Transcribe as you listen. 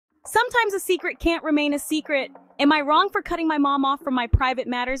Sometimes a secret can't remain a secret. Am I wrong for cutting my mom off from my private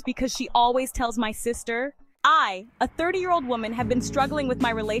matters because she always tells my sister? I, a 30-year-old woman, have been struggling with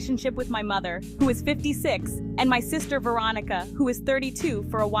my relationship with my mother, who is 56, and my sister Veronica, who is 32,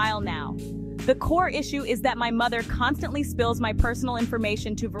 for a while now. The core issue is that my mother constantly spills my personal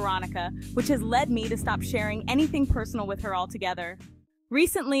information to Veronica, which has led me to stop sharing anything personal with her altogether.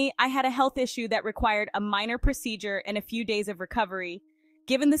 Recently, I had a health issue that required a minor procedure and a few days of recovery.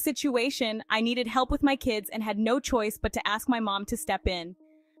 Given the situation, I needed help with my kids and had no choice but to ask my mom to step in.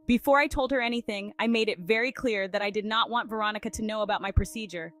 Before I told her anything, I made it very clear that I did not want Veronica to know about my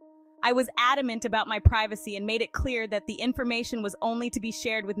procedure. I was adamant about my privacy and made it clear that the information was only to be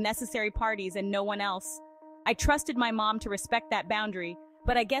shared with necessary parties and no one else. I trusted my mom to respect that boundary,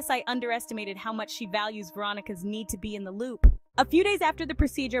 but I guess I underestimated how much she values Veronica's need to be in the loop. A few days after the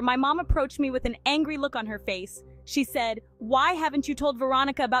procedure, my mom approached me with an angry look on her face. She said, "Why haven't you told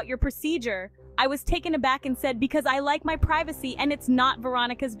Veronica about your procedure?" I was taken aback and said, "Because I like my privacy and it's not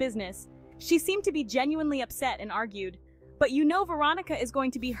Veronica's business." She seemed to be genuinely upset and argued. "But you know Veronica is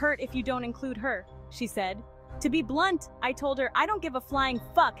going to be hurt if you don't include her," she said. To be blunt, I told her I don't give a flying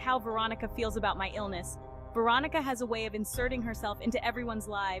fuck how Veronica feels about my illness. Veronica has a way of inserting herself into everyone's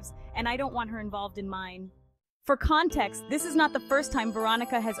lives, and I don't want her involved in mine. For context, this is not the first time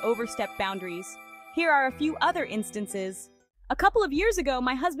Veronica has overstepped boundaries. Here are a few other instances. A couple of years ago,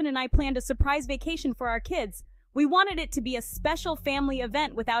 my husband and I planned a surprise vacation for our kids. We wanted it to be a special family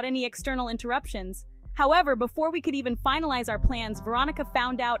event without any external interruptions. However, before we could even finalize our plans, Veronica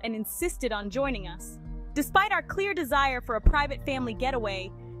found out and insisted on joining us. Despite our clear desire for a private family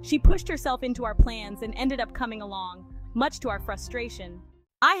getaway, she pushed herself into our plans and ended up coming along, much to our frustration.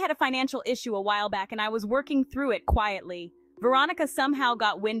 I had a financial issue a while back and I was working through it quietly. Veronica somehow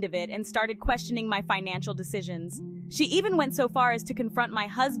got wind of it and started questioning my financial decisions. She even went so far as to confront my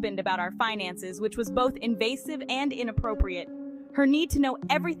husband about our finances, which was both invasive and inappropriate. Her need to know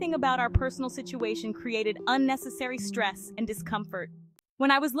everything about our personal situation created unnecessary stress and discomfort.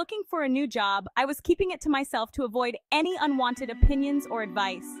 When I was looking for a new job, I was keeping it to myself to avoid any unwanted opinions or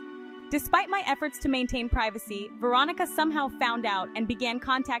advice. Despite my efforts to maintain privacy, Veronica somehow found out and began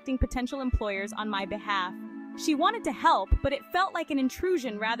contacting potential employers on my behalf. She wanted to help, but it felt like an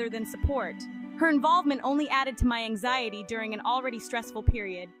intrusion rather than support. Her involvement only added to my anxiety during an already stressful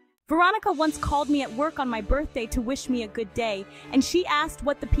period. Veronica once called me at work on my birthday to wish me a good day, and she asked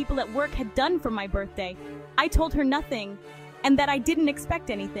what the people at work had done for my birthday. I told her nothing, and that I didn't expect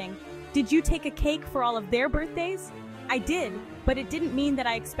anything. "Did you take a cake for all of their birthdays?" I did, but it didn't mean that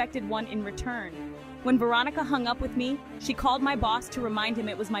I expected one in return. When Veronica hung up with me, she called my boss to remind him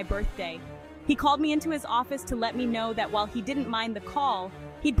it was my birthday. He called me into his office to let me know that while he didn't mind the call,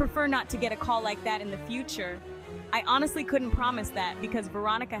 he'd prefer not to get a call like that in the future. I honestly couldn't promise that because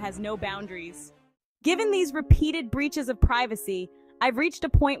Veronica has no boundaries. Given these repeated breaches of privacy, I've reached a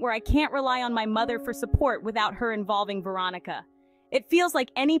point where I can't rely on my mother for support without her involving Veronica. It feels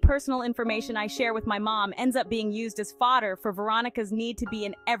like any personal information I share with my mom ends up being used as fodder for Veronica's need to be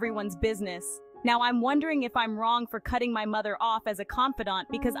in everyone's business. Now I'm wondering if I'm wrong for cutting my mother off as a confidant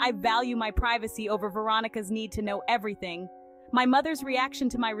because I value my privacy over Veronica's need to know everything. My mother's reaction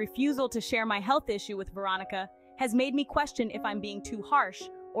to my refusal to share my health issue with Veronica has made me question if I'm being too harsh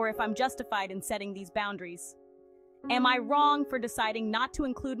or if I'm justified in setting these boundaries. Am I wrong for deciding not to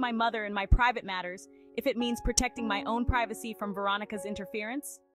include my mother in my private matters if it means protecting my own privacy from Veronica's interference?